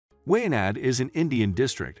Wayanad is an Indian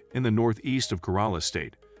district in the northeast of Kerala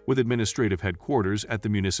state, with administrative headquarters at the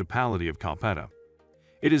municipality of Kalpetta.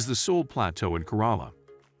 It is the sole plateau in Kerala.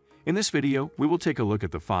 In this video, we will take a look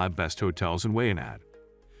at the 5 best hotels in Wayanad.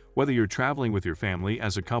 Whether you're traveling with your family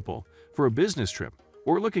as a couple, for a business trip,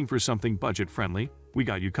 or looking for something budget-friendly, we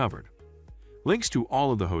got you covered. Links to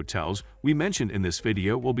all of the hotels we mentioned in this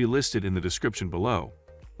video will be listed in the description below.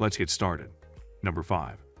 Let's get started. Number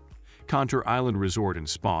 5. Contour Island Resort and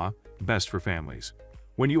Spa, best for families.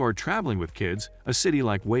 When you are traveling with kids, a city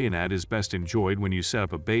like Wayanad is best enjoyed when you set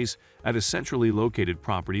up a base at a centrally located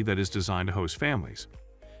property that is designed to host families.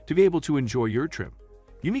 To be able to enjoy your trip,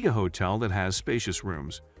 you need a hotel that has spacious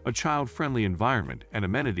rooms, a child-friendly environment, and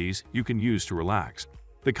amenities you can use to relax.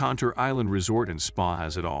 The Contour Island Resort and Spa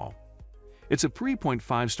has it all. It's a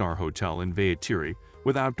 3.5-star hotel in Vayatiri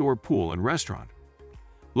with outdoor pool and restaurant.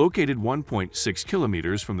 Located 1.6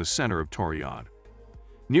 kilometers from the center of Toriyad.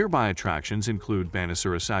 Nearby attractions include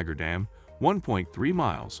Banasura Sagar Dam, 1.3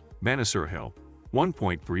 miles, Banasura Hill,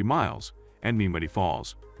 1.3 miles, and Meemudi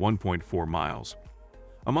Falls, 1.4 miles.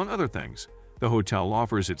 Among other things, the hotel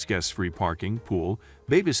offers its guests free parking, pool,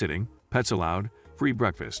 babysitting, pets allowed, free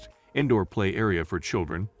breakfast, indoor play area for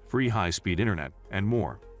children, free high-speed internet, and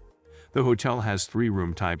more. The hotel has 3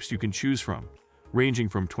 room types you can choose from, ranging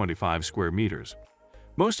from 25 square meters.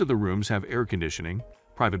 Most of the rooms have air conditioning,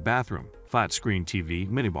 private bathroom, flat-screen TV,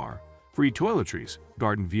 minibar, free toiletries,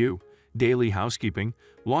 garden view, daily housekeeping,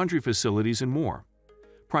 laundry facilities, and more.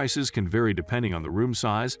 Prices can vary depending on the room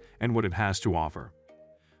size and what it has to offer.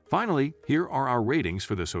 Finally, here are our ratings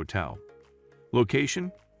for this hotel.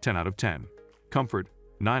 Location, 10 out of 10. Comfort,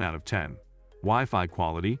 9 out of 10. Wi-Fi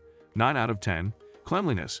quality, 9 out of 10.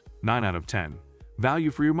 Cleanliness, 9 out of 10.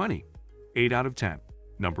 Value for your money, 8 out of 10.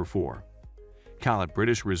 Number 4. Kalat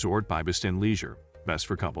British Resort by Bistin Leisure, best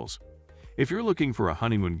for couples. If you're looking for a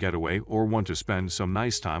honeymoon getaway or want to spend some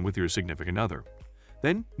nice time with your significant other,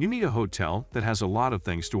 then you need a hotel that has a lot of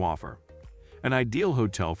things to offer. An ideal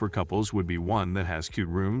hotel for couples would be one that has cute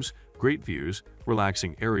rooms, great views,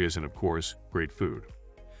 relaxing areas, and of course, great food.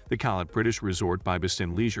 The Kalat British Resort by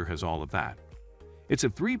Bistin Leisure has all of that. It's a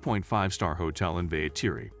 3.5-star hotel in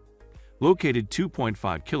Vayatiri, located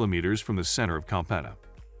 2.5 kilometers from the center of Kalpetta.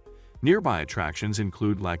 Nearby attractions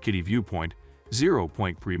include Lakiti Viewpoint,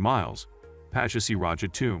 0.3 miles, Pachasi Raja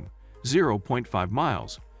Tomb, 0.5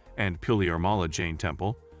 miles, and Puliyarmala Jain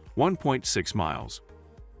Temple, 1.6 miles.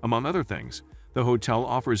 Among other things, the hotel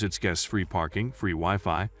offers its guests free parking, free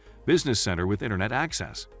Wi-Fi, business center with internet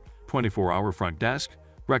access, 24-hour front desk,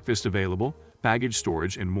 breakfast available, baggage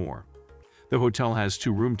storage, and more. The hotel has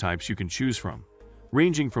 2 room types you can choose from,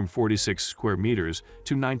 ranging from 46 square meters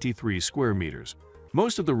to 93 square meters.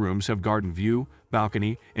 Most of the rooms have garden view,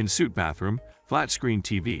 balcony, en-suite bathroom, flat-screen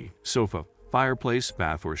TV, sofa, fireplace,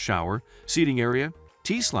 bath or shower, seating area,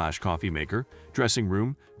 tea/coffee maker, dressing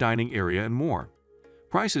room, dining area, and more.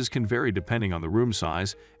 Prices can vary depending on the room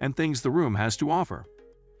size and things the room has to offer.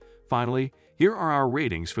 Finally, here are our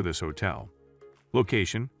ratings for this hotel.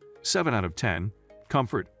 Location, 7 out of 10.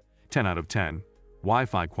 Comfort, 10 out of 10.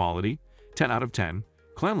 Wi-Fi quality, 10 out of 10.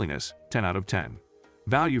 Cleanliness, 10 out of 10.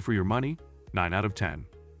 Value for your money, 9 out of 10.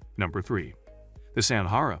 Number 3. The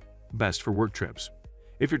Sanhara, best for work trips.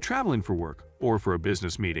 If you're traveling for work or for a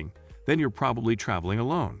business meeting, then you're probably traveling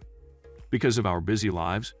alone. Because of our busy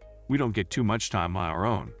lives, we don't get too much time on our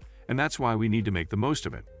own, and that's why we need to make the most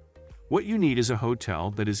of it. What you need is a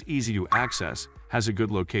hotel that is easy to access, has a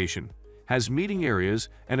good location, has meeting areas,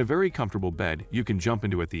 and a very comfortable bed you can jump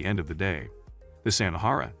into at the end of the day. The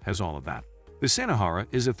Sanhara has all of that. The Sanhara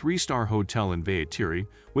is a 3-star hotel in Vayatiri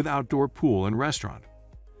with outdoor pool and restaurant.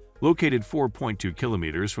 Located 4.2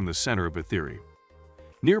 kilometers from the center of Vayatiri.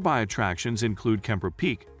 Nearby attractions include Kempra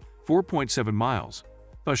Peak, 4.7 miles,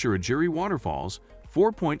 Thusharagiri Waterfalls,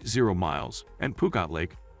 4.0 miles, and Pukat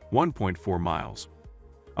Lake, 1.4 miles.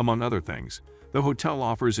 Among other things, the hotel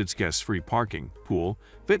offers its guests free parking, pool,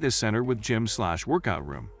 fitness center with gym/workout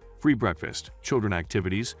room, free breakfast, children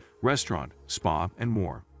activities, restaurant, spa, and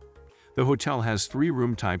more. The hotel has 3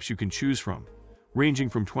 room types you can choose from, ranging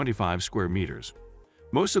from 25 square meters.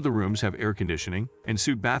 Most of the rooms have air conditioning,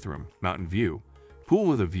 en-suite bathroom, mountain view, pool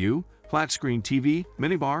with a view, flat-screen TV,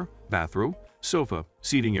 minibar, bathroom, sofa,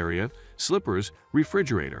 seating area, slippers,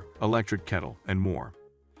 refrigerator, electric kettle, and more.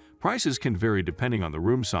 Prices can vary depending on the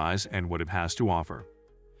room size and what it has to offer.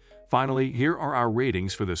 Finally, here are our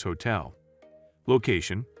ratings for this hotel.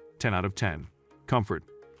 Location, 10 out of 10. Comfort,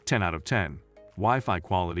 10 out of 10. Wi-Fi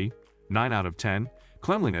quality, 9 out of 10.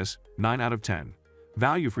 Cleanliness, 9 out of 10.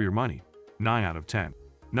 Value for your money, 9 out of 10.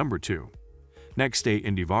 Number 2. Next stay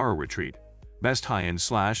in Divara Retreat, best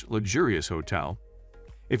high-end/luxurious hotel.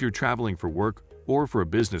 If you're traveling for work or for a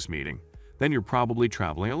business meeting, then you're probably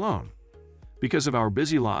traveling alone. Because of our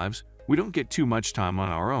busy lives, we don't get too much time on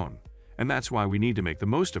our own, and that's why we need to make the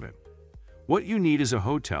most of it. What you need is a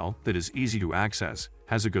hotel that is easy to access,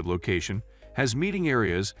 has a good location, has meeting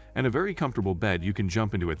areas, and a very comfortable bed you can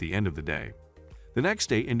jump into at the end of the day. The Next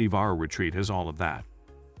Day Indivara Retreat has all of that.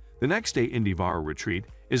 The Next Day Indivara Retreat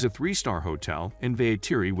is a 3-star hotel in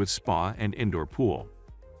Vayatiri with spa and indoor pool.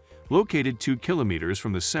 Located 2 kilometers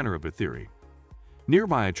from the center of Vayatiri.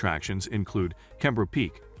 Nearby attractions include Kembra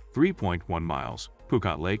Peak, 3.1 miles,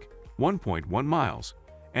 Phuket Lake, 1.1 miles,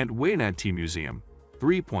 and Wayanad Tea Museum,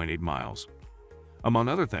 3.8 miles. Among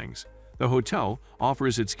other things, the hotel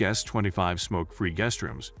offers its guests 25 smoke-free guest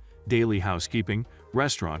rooms, daily housekeeping,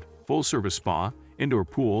 restaurant, full-service spa, indoor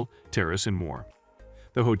pool, terrace, and more.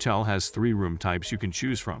 The hotel has 3 room types you can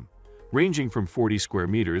choose from, ranging from 40 square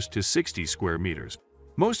meters to 60 square meters.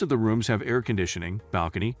 Most of the rooms have air conditioning,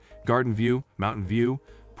 balcony, garden view, mountain view,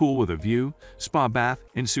 pool with a view, spa bath,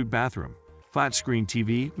 in-suite bathroom, flat-screen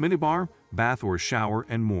TV, minibar, bath or shower,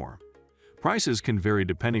 and more. Prices can vary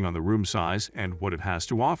depending on the room size and what it has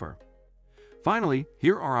to offer. Finally,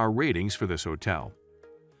 here are our ratings for this hotel.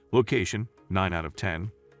 Location, 9 out of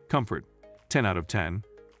 10. Comfort, 10 out of 10.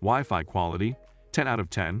 Wi-Fi quality, 10 out of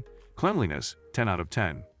 10. Cleanliness, 10 out of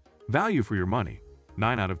 10. Value for your money,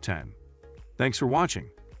 9 out of 10. Thanks for watching.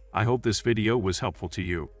 I hope this video was helpful to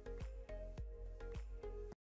you.